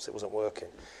different results. It wasn't working.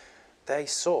 They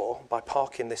saw, by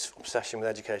parking this obsession with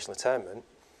educational attainment,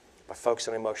 by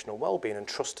focusing on emotional well-being and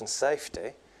trust and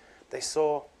safety, they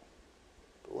saw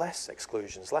less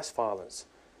exclusions, less violence,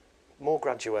 more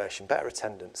graduation, better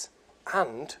attendance,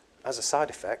 and as a side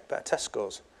effect, better test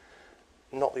scores,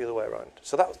 not the other way around.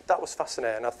 So that was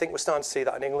fascinating. I think we're starting to see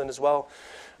that in England as well.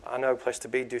 I know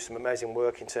Place2Be do some amazing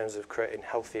work in terms of creating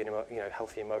healthy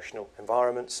emotional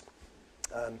environments.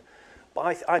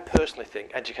 But I personally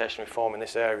think education reform in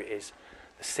this area is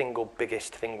the single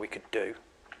biggest thing we could do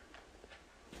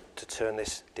to turn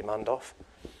this demand off.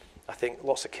 I think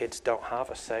lots of kids don't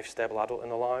have a safe, stable adult in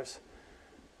their lives.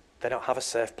 They don't have a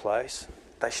safe place.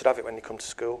 They should have it when they come to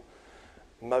school.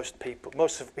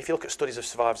 If you look at studies of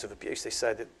survivors of abuse, they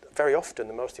say that very often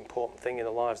the most important thing in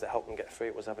their lives that helped them get through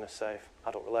it was having a safe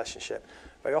adult relationship.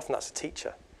 Very often that's a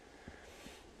teacher,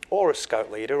 or a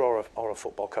scout leader, or a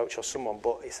football coach, or someone,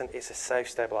 but it's a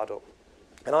safe, stable adult.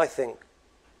 And I think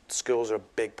schools are a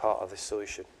big part of this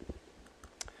solution.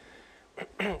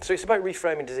 So it's about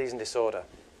reframing disease and disorder.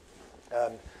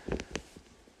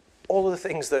 All of the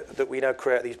things that we know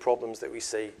create these problems that we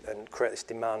see and create this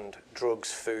demand,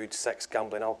 drugs, food, sex,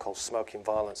 gambling, alcohol, smoking,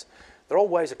 violence, they're all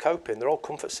ways of coping. They're all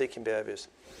comfort-seeking behaviours.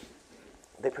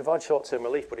 They provide short-term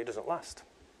relief, but it doesn't last.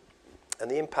 And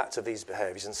the impact of these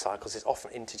behaviours and cycles is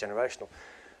often intergenerational.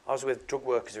 I was with drug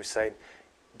workers who were saying,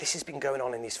 this has been going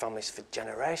on in these families for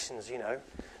generations, you know.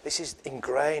 This is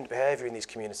ingrained behaviour in these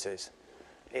communities.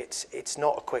 It's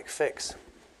not a quick fix.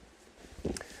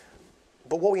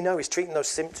 But what we know is treating those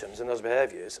symptoms and those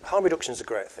behaviours, harm reduction is a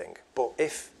great thing, but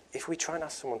if we try and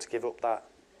ask someone to give up that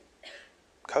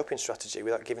coping strategy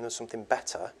without giving them something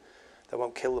better that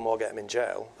won't kill them or get them in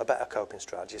jail, a better coping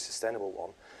strategy, a sustainable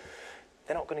one,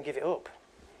 they're not going to give it up.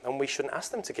 And we shouldn't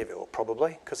ask them to give it up,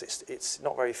 probably, because it's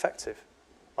not very effective.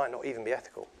 Might not even be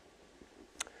ethical.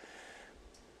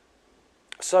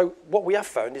 So what we have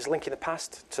found is linking the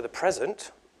past to the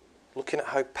present, looking at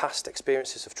how past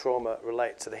experiences of trauma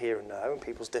relate to the here and now and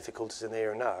people's difficulties in the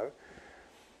here and now,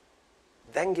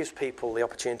 then gives people the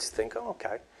opportunity to think, oh,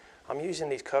 okay, I'm using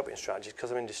these coping strategies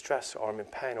because I'm in distress or I'm in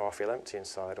pain or I feel empty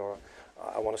inside or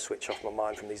I want to switch off my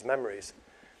mind from these memories.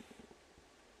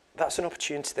 That's an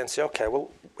opportunity to then say, okay,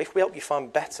 well, if we help you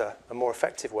find better and more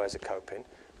effective ways of coping,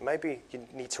 maybe you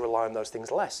need to rely on those things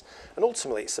less. And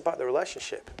ultimately, it's about the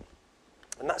relationship.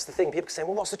 And that's the thing. People say,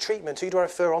 well, what's the treatment? Who do I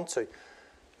refer on to?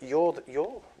 You're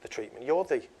the treatment. You're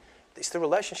It's the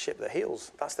relationship that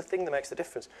heals. That's the thing that makes the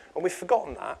difference. And we've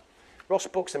forgotten that. Ross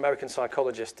Buck's an American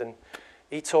psychologist, and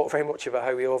he talked very much about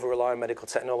how we over-rely on medical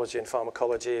technology and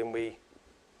pharmacology, and we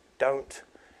don't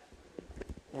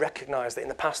recognise that in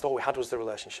the past all we had was the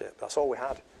relationship. That's all we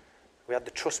had. We had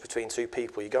the trust between two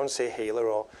people. You go and see a healer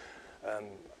or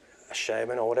a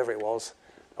shaman or whatever it was,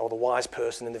 or the wise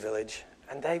person in the village,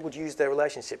 and they would use their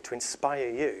relationship to inspire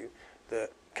you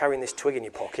that carrying this twig in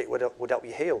your pocket would help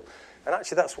you heal. And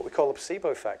actually that's what we call a placebo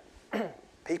effect.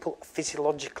 People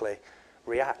physiologically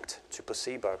react to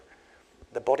placebo.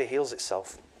 The body heals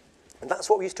itself. And that's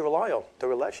what we used to rely on, the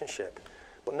relationship.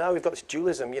 But now we've got this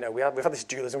dualism. You know, we've had this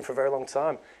dualism for a very long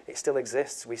time. It still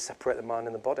exists. We separate the mind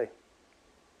and the body.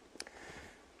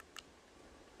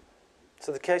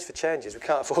 So the case for change is we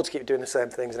can't afford to keep doing the same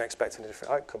things and expecting a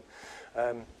different outcome.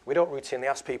 We don't routinely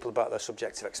ask people about their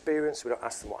subjective experience. We don't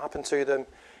ask them what happened to them.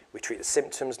 We treat the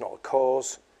symptoms, not the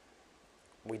cause.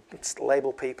 We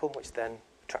label people, which then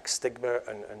attracts stigma,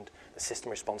 and the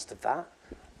system responds to that,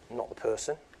 not the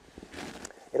person.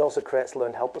 It also creates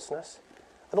learned helplessness.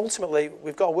 And ultimately,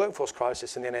 we've got a workforce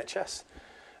crisis in the NHS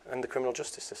and the criminal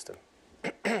justice system.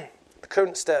 The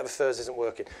current state of affairs isn't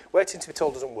working. Waiting to be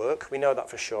told doesn't work. We know that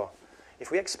for sure. If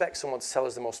we expect someone to tell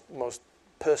us the most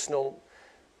personal,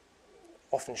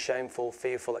 often shameful,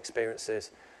 fearful experiences,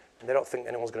 and they don't think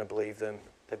anyone's going to believe them,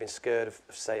 they've been scared of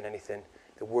saying anything,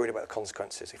 they're worried about the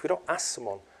consequences. If we don't ask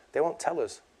someone, they won't tell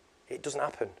us. It doesn't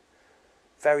happen.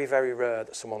 Very, very rare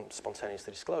that someone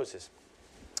spontaneously discloses.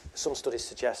 Some studies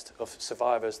suggest of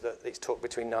survivors that it took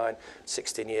between 9 and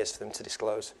 16 years for them to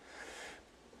disclose.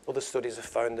 Other studies have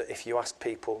found that if you ask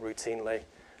people routinely,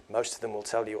 most of them will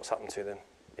tell you what's happened to them.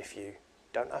 If you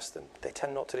don't ask them, they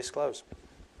tend not to disclose.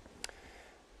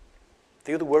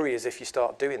 The other worry is if you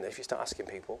start doing this, if you start asking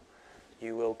people,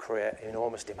 you will create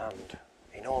enormous demand,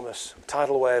 enormous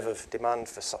tidal wave of demand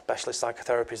for specialist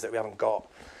psychotherapies that we haven't got.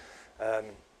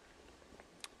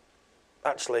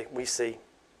 Actually, we see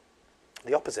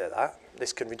the opposite of that.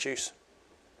 This can reduce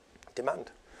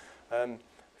demand.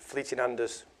 Fleeting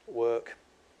Anders' work,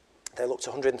 they looked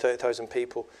at 130,000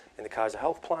 people in the Kaiser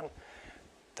Health Plan.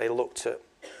 They looked at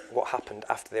what happened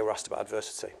after they were asked about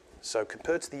adversity. So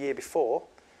compared to the year before,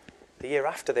 the year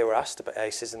after they were asked about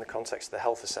ACEs in the context of the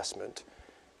health assessment,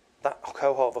 that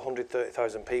cohort of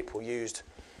 130,000 people used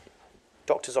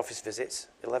doctor's office visits,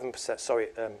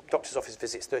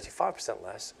 35%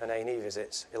 less, and A&E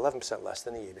visits, 11% less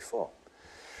than the year before.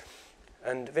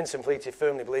 And Vincent Fleety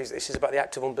firmly believes that this is about the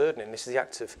act of unburdening. This is the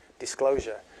act of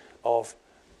disclosure, of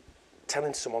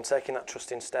telling someone, taking that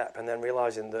trusting step, and then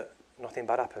realising that nothing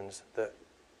bad happens, that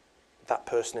that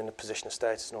person in a position of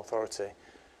status and authority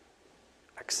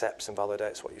accepts and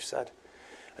validates what you've said.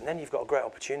 And then you've got a great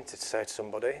opportunity to say to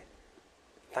somebody,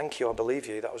 thank you, I believe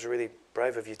you, that was really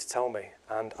brave of you to tell me,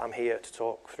 and I'm here to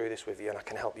talk through this with you, and I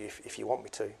can help you if you want me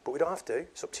to. But we don't have to,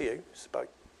 it's up to you. It's about,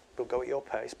 we'll go at your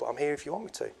pace, but I'm here if you want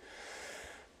me to.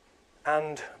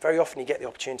 And very often you get the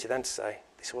opportunity then to say,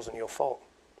 this wasn't your fault,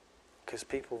 because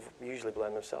people usually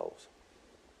blame themselves.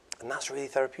 And that's really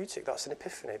therapeutic, that's an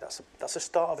epiphany, that's a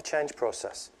start of a change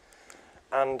process.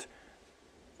 And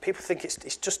people think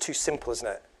it's just too simple, isn't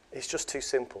it? It's just too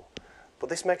simple. But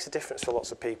this makes a difference for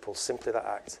lots of people, simply that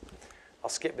act. I'll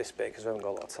skip this bit because we haven't got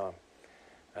a lot of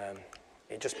time.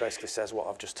 It just basically says what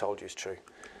I've just told you is true.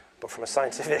 But from a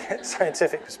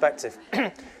scientific perspective.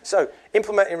 So,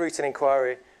 implementing routine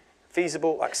inquiry,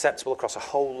 feasible, acceptable across a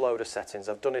whole load of settings.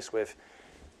 I've done this with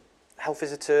health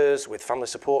visitors, with family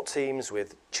support teams,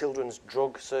 with children's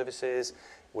drug services,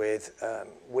 with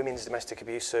women's domestic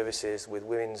abuse services, with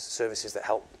women's services that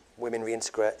help women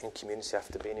reintegrate in community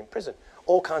after being in prison.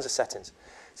 All kinds of settings.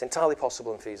 It's entirely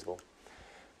possible and feasible.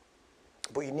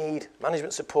 But you need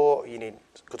management support, you need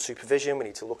good supervision, we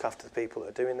need to look after the people that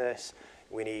are doing this,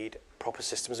 we need proper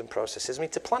systems and processes, we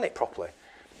need to plan it properly.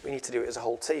 We need to do it as a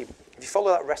whole team. If you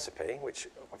follow that recipe, which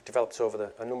I've developed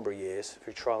over a number of years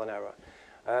through trial and error,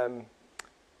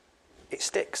 it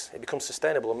sticks, it becomes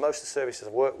sustainable, and most of the services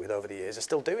I've worked with over the years are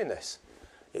still doing this.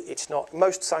 It's not,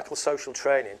 most psychosocial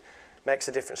training makes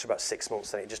a difference for about 6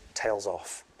 months, then it just tails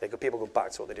off. People go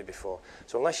back to what they did before.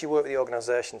 So unless you work with the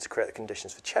organisation to create the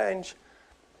conditions for change,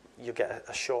 you get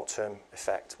a short-term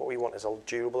effect. What we want is a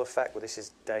durable effect, but this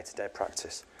is day-to-day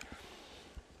practice.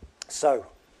 So,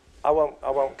 I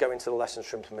won't go into the lessons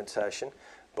for implementation,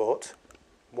 but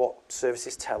what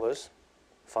services tell us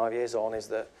 5 years on is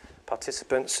that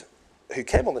participants who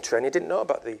came on the training didn't know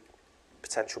about the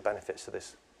potential benefits of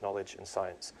this knowledge and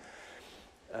science.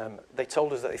 They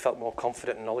told us that they felt more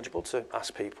confident and knowledgeable to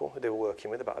ask people who they were working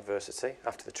with about adversity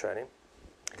after the training.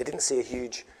 They didn't see a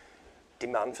huge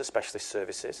demand for specialist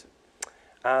services,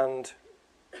 and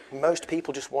Most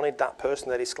people just wanted that person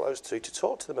they disclosed to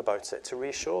talk to them about it, to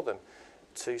reassure them,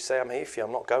 to say, I'm here for you,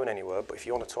 I'm not going anywhere, but if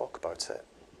you want to talk about it,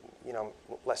 you know,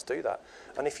 let's do that.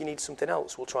 And if you need something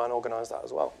else, we'll try and organise that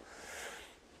as well.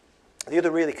 The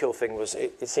other really cool thing was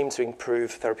it seemed to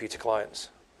improve therapeutic alliance.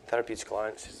 Therapeutic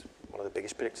alliance is one of the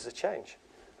biggest predictors of change.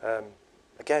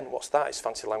 Again, what's that? It's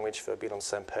fancy language for being on the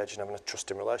same page and having a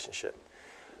trusting relationship.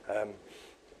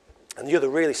 And the other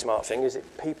really smart thing is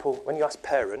that people, when you ask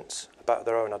parents about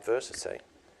their own adversity,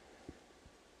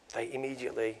 they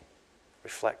immediately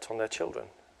reflect on their children.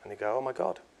 And they go, oh my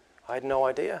God, I had no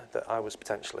idea that I was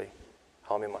potentially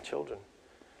harming my children.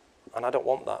 And I don't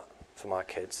want that for my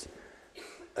kids.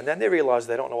 And then they realise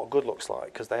they don't know what good looks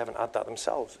like because they haven't had that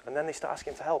themselves. And then they start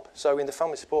asking for help. So in the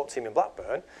family support team in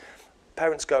Blackburn,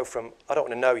 parents go from, I don't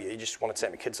want to know you, you just want to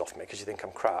take my kids off me because you think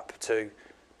I'm crap, to,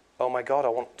 oh my God, I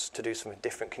want to do something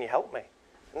different, can you help me?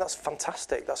 And that's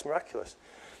fantastic, that's miraculous.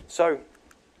 So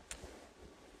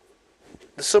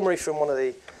the summary from one of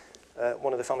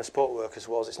the family support workers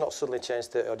was, it's not suddenly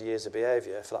changed 30 odd years of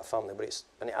behaviour for that family,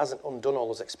 and it hasn't undone all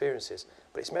those experiences,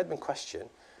 but it's made them question,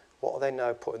 what are they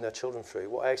now putting their children through?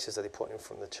 What ACEs are they putting in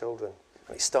front of their children?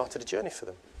 And it started a journey for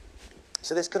them.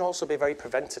 So this can also be very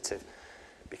preventative,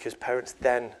 because parents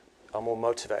then are more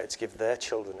motivated to give their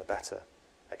children a better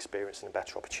experience and a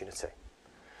better opportunity.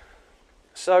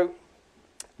 So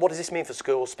what does this mean for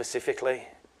schools specifically?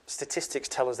 Statistics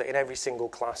tell us that in every single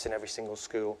class, in every single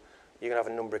school, you're going to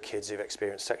have a number of kids who've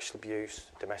experienced sexual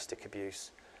abuse, domestic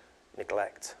abuse,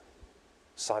 neglect,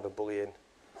 cyberbullying,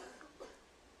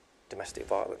 domestic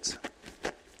violence.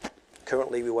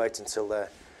 Currently, we wait until they're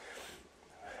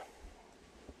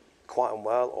quite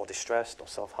unwell or distressed or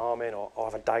self-harming or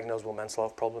have a diagnosable mental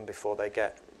health problem before they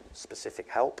get specific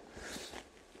help.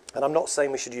 And I'm not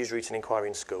saying we should use routine inquiry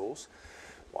in schools.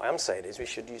 What I am saying is we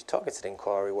should use targeted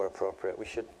inquiry where appropriate. We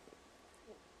should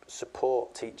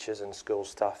support teachers and school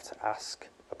staff to ask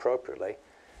appropriately,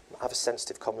 have a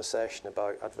sensitive conversation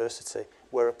about adversity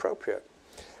where appropriate.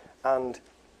 And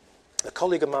a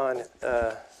colleague of mine,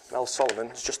 Mel Solomon,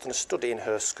 has just done a study in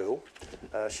her school.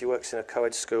 She works in a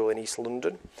co-ed school in East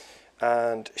London,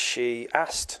 and she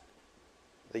asked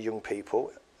the young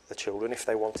people, the children, if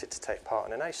they wanted to take part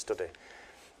in an ACE study.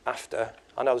 After,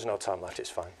 I know there's no time left, it's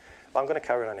fine, but I'm going to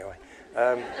carry on anyway.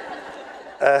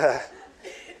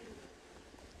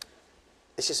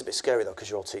 It's just a bit scary though, because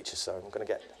you're all teachers, so I'm going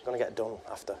to get done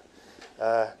after.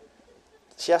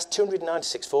 She asked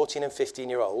 296 14 and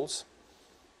 15-year-olds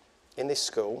in this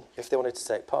school if they wanted to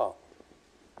take part.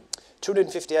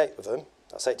 258 of them,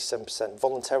 that's 87%,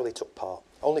 voluntarily took part.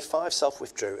 Only 5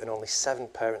 self-withdrew and only 7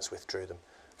 parents withdrew them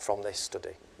from this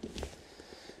study.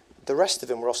 The rest of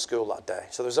them were off school that day,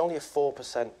 so there was only a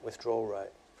 4% withdrawal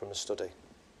rate from the study.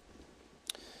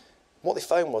 What they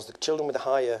found was the children with the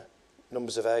higher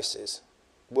numbers of ACEs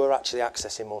were actually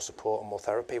accessing more support and more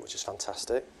therapy, which is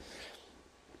fantastic.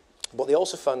 But they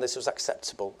also found this was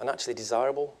acceptable and actually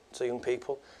desirable to young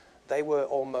people. They were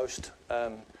almost,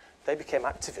 they became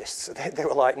activists. They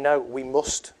were like, no, we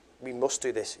must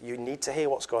do this. You need to hear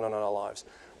what's going on in our lives.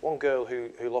 One girl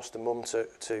who lost a mum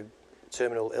to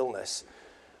terminal illness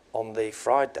on the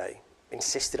Friday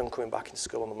insisted on coming back into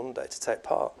school on the Monday to take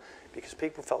part because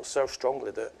people felt so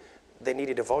strongly that they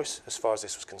needed a voice as far as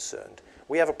this was concerned.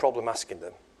 We have a problem asking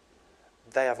them.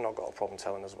 They have not got a problem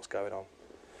telling us what's going on.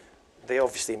 They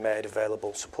obviously made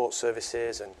available support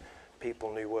services and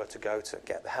people knew where to go to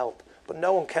get the help. But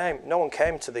no one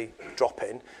came to the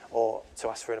drop-in or to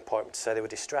ask for an appointment to say they were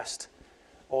distressed.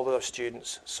 All those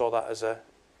students saw that as a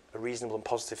reasonable and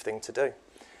positive thing to do.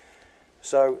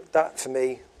 So that, for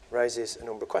me, raises a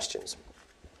number of questions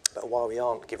about why we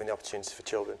aren't giving the opportunity for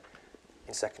children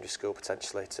in secondary school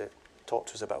potentially to talk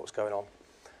to us about what's going on.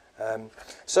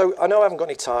 So I know I haven't got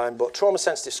any time, but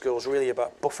trauma-sensitive schools are really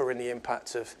about buffering the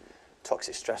impact of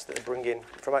toxic stress that they bring in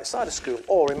from outside of school,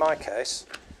 or in my case,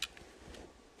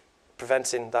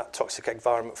 preventing that toxic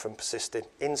environment from persisting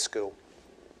in school.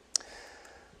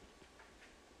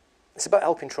 It's about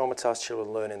helping traumatised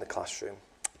children learn in the classroom,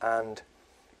 and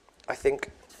I think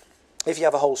if you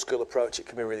have a whole school approach, it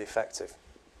can be really effective.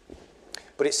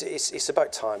 But it's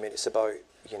about timing. It's about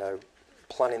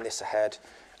planning this ahead,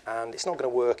 and it's not going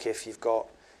to work if you've got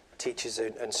teachers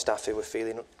and staff who are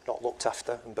feeling not looked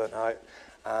after and burnt out.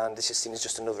 And this is seen as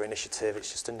just another initiative.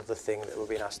 It's just another thing that we're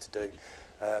being asked to do.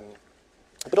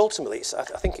 But ultimately, I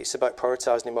think it's about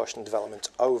prioritising emotional development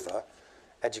over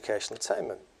educational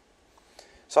attainment.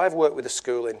 So I've worked with a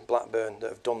school in Blackburn that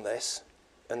have done this,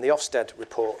 and the Ofsted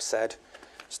report said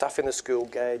staff in the school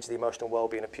gauge the emotional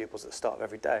well-being of pupils at the start of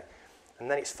every day. And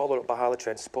then it's followed up by highly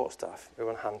trained support staff who are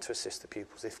on hand to assist the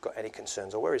pupils if they've got any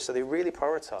concerns or worries. So they really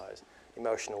prioritise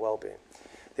emotional well-being.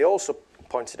 They also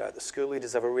pointed out that school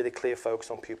leaders have a really clear focus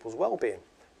on pupils' well-being,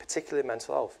 particularly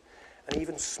mental health. And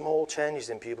even small changes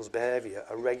in pupils' behaviour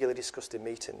are regularly discussed in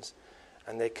meetings,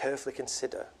 and they carefully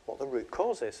consider what the root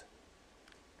cause is.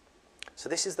 So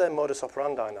this is their modus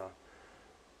operandi now.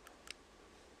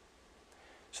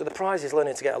 So the prize is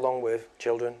learning to get along with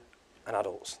children and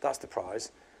adults. That's the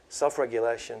prize.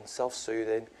 Self-regulation,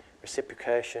 self-soothing,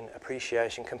 reciprocation,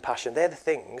 appreciation, compassion. They're the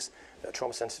things that a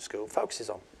trauma-sensitive school focuses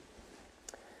on.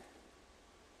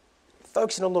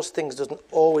 Focusing on those things doesn't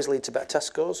always lead to better test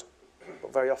scores,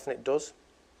 but very often it does,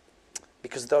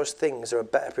 because those things are a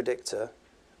better predictor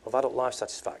of adult life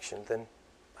satisfaction than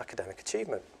academic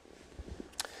achievement.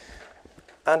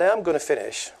 And I am going to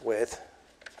finish with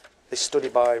this study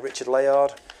by Richard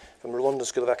Layard from the London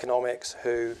School of Economics,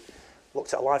 who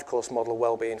looked at a life course model of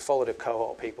well-being, followed a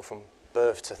cohort of people from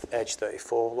birth to age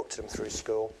 34, looked at them through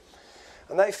school.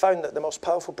 And they found that the most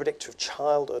powerful predictor of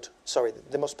childhood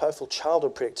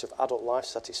predictor of adult life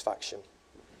satisfaction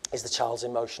is the child's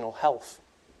emotional health,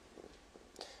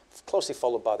 closely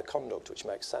followed by the conduct, which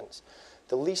makes sense.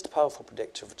 The least powerful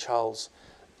predictor of a child's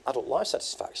adult life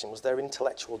satisfaction was their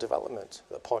intellectual development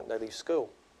at the point they leave school.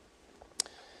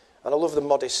 And I love the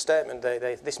modest statement,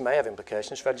 this may have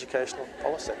implications for educational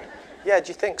policy. Yeah, do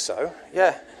you think so?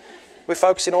 Yeah. We're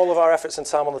focusing all of our efforts and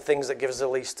time on the things that give us the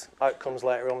least outcomes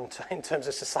later on in terms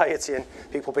of society and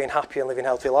people being happy and living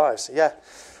healthy lives. Yeah,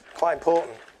 quite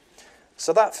important.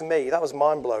 So that, for me, that was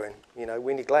mind-blowing. You know,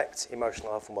 we neglect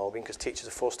emotional health and well-being because teachers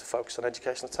are forced to focus on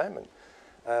educational attainment.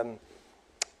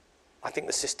 I think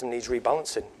the system needs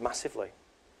rebalancing massively.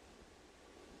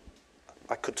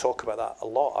 I could talk about that a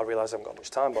lot. I realise I haven't got much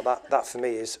time, but that for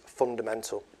me is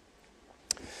fundamental.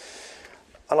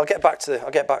 And I'll get back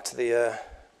to the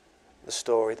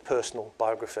story, the personal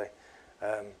biography.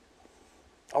 I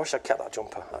wish I'd kept that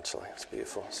jumper, actually. It's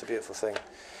beautiful. It's a beautiful thing.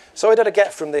 So what did I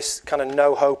get from this kind of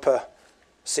no-hoper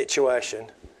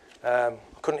situation? I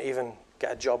couldn't even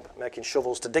get a job making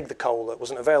shovels to dig the coal that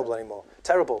wasn't available anymore.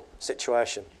 Terrible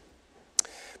situation.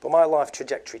 But my life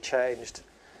trajectory changed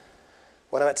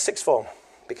when I went to sixth form,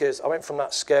 because I went from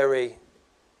that scary,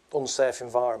 unsafe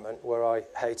environment where I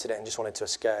hated it and just wanted to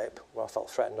escape, where I felt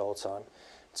threatened all the time,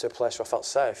 to a place where I felt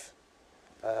safe.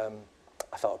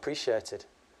 I felt appreciated.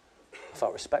 I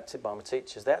felt respected by my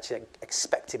teachers. They actually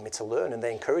expected me to learn and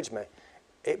they encouraged me.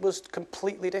 It was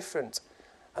completely different.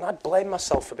 And I'd blame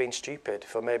myself for being stupid,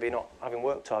 for maybe not having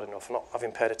worked hard enough, not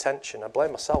having paid attention. I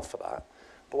blame myself for that.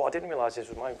 But what I didn't realise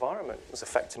is my environment was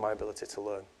affecting my ability to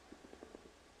learn.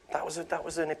 That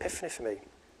was an epiphany for me.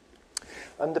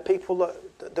 And the people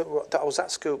that I was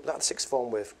at school, that sixth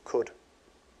form with, could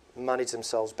manage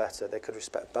themselves better. They could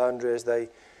respect boundaries. They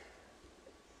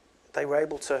were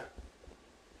able to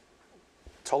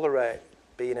tolerate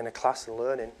being in a class and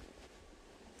learning.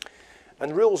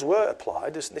 And rules were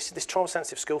applied. This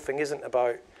trauma-sensitive school thing isn't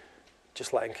about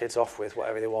just letting kids off with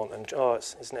whatever they want and,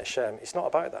 isn't it a shame? It's not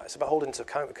about that. It's about holding to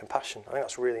account with compassion. I think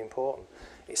that's really important.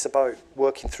 It's about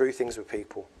working through things with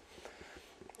people.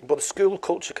 But the school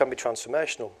culture can be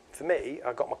transformational. For me,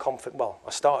 I got my confidence. Well, I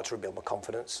started to rebuild my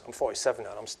confidence. I'm 47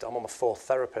 now, and I'm on my fourth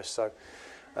therapist, so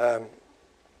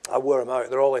I wore them out.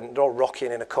 They're all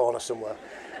rocking in a corner somewhere.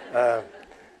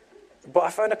 But I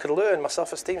found I could learn. My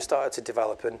self-esteem started to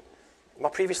develop, and my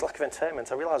previous lack of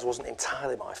attainment, I realised wasn't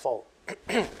entirely my fault.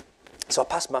 So I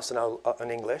passed maths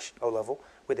and English, O-level,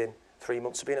 within 3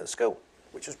 months of being at the school,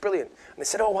 which was brilliant. And they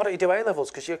said, why don't you do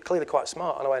A-levels? Because you're clearly quite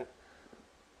smart. And I went,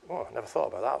 I never thought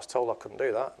about that. I was told I couldn't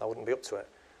do that. I wouldn't be up to it.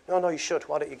 No, you should.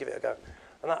 Why don't you give it a go?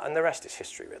 And the rest is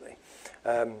history, really.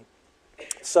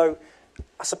 So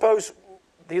I suppose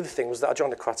the other thing was that I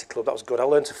joined the karate club. That was good. I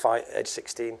learned to fight at age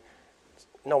 16.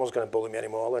 No one's going to bully me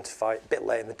anymore. I learned to fight a bit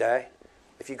late in the day.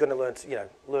 If you're going to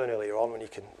learn earlier on when you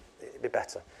can, it'd be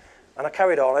better. And I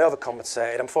carried on. I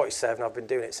overcompensated. I'm 47. I've been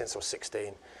doing it since I was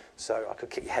 16. So I could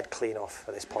keep your head clean off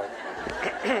at this point.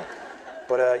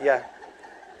 But yeah,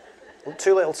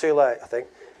 too little, too late, I think.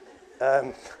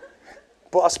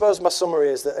 But I suppose my summary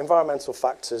is that environmental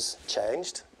factors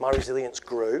changed. My resilience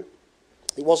grew.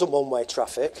 It wasn't one-way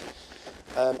traffic.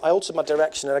 I altered my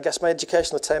direction, and I guess my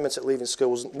educational attainment at leaving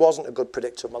school wasn't a good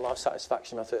predictor of my life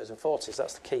satisfaction in my 30s and 40s.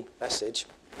 That's the key message.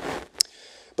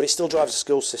 But it still drives the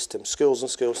school system. Schools and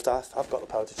school staff have got the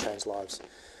power to change lives.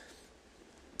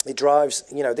 It drives,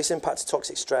 this impact of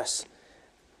toxic stress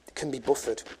can be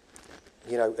buffered.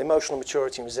 Emotional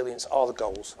maturity and resilience are the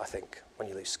goals, I think, when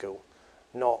you leave school,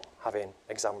 not having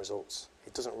exam results.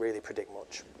 It doesn't really predict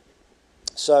much.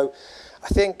 So I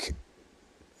think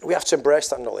we have to embrace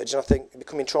that knowledge, and I think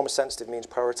becoming trauma sensitive means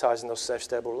prioritising those safe,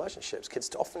 stable relationships. Kids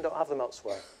often don't have them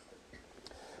elsewhere.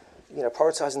 You know,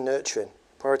 prioritising nurturing,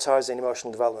 prioritising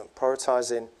emotional development,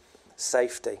 prioritising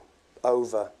safety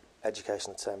over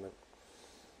education attainment.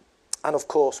 And of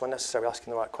course, when necessary,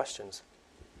 asking the right questions.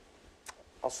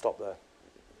 I'll stop there.